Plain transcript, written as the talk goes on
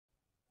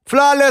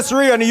Flawless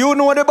rain, you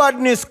know the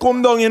badness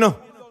come down, you know.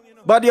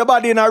 Bad your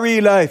body in a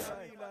real life.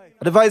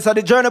 The voice of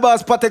the journey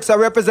boss Patex I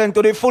represent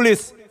to the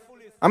fullest.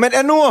 I mean,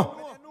 Anuh,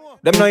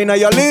 them not in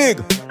your league.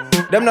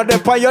 Them not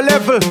there on your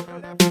level.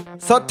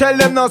 So tell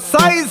them now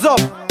size up.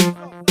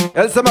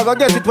 Else I'm gonna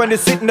get it when they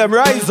sit and them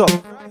rise up.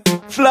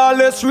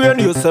 Flawless rain,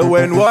 you say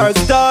when war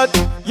start,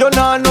 you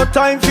nah no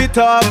time for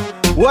talk.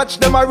 Watch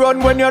them a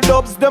run when your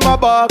dubs them a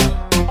bark.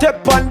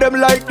 Step on them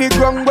like the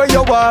ground where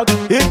you walk.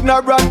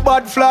 Ignorant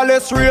bad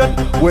flawless rain.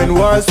 When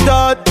war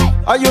start,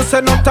 you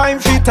say no time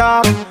for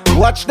talk.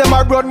 Watch them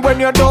a run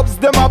when your dubs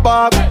them a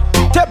bark.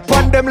 Step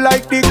on them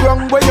like the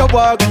ground where you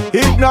walk.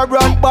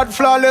 Ignorant bad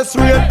flawless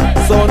rain.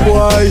 Son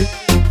boy,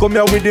 come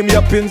here with them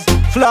yappings.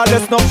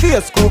 Flawless no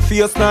face, cool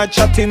face, no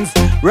chattings.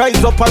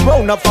 Rise up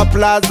around of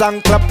applause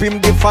and clap him.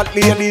 The fat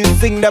ladies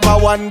sing them a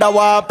wonder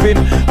what happen.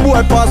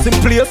 Boy passing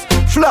place,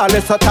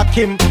 flawless attack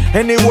him.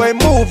 Anyway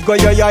move, go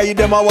your eye,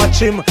 them a watch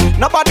him.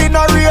 Nobody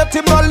no rate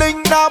him, no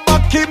link, no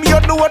back him. You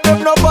know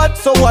them no bad,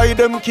 so why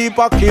them keep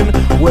hacking?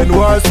 When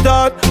war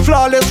start,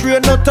 flawless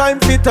rain, no time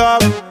for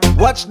talk.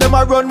 Watch them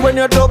a run when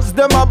your dubs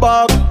them a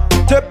bark.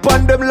 Step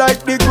on them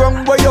like the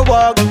ground where you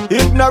walk.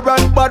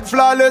 Ignorant bad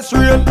flawless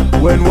rain.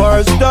 When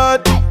war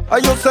start,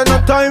 you say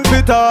no time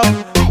for talk.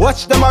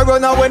 Watch them a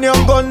run when your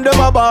gun them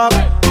a bark.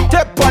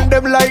 Step on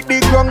them like the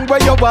ground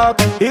where you walk.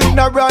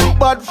 Ignorant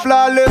bad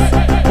flawless.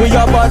 We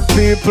are bad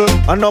people,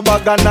 and no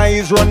bag of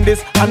eyes run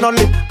this. And no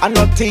lip, and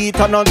no teeth,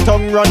 and no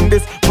tongue run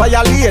this.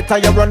 Violator,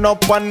 you run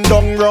up and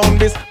down round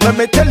this. Let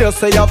me tell you,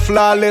 say you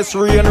flawless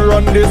rain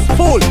run this.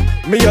 Fool,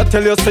 me I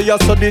tell you, say you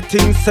saw the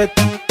thing set.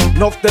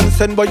 Enough them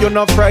send, but you're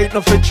not frightened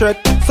of a threat.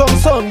 Some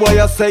son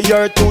boy I say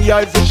you're too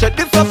young for shit.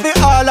 This of the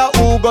all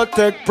who go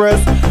take press.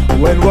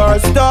 When war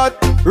start,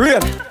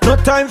 rain, no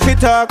time for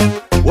talk.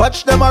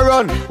 Watch them a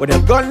run, when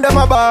you gun them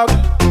a back.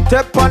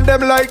 Step on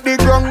them like the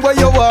ground where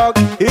you walk.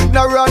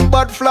 Ignorant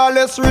but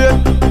flawless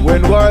rain.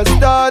 When war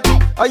start,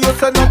 you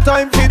say no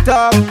time for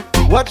talk.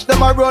 Watch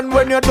them a run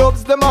when your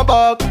dubs them a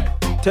back.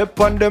 Step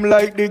on them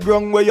like the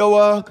ground where you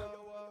walk.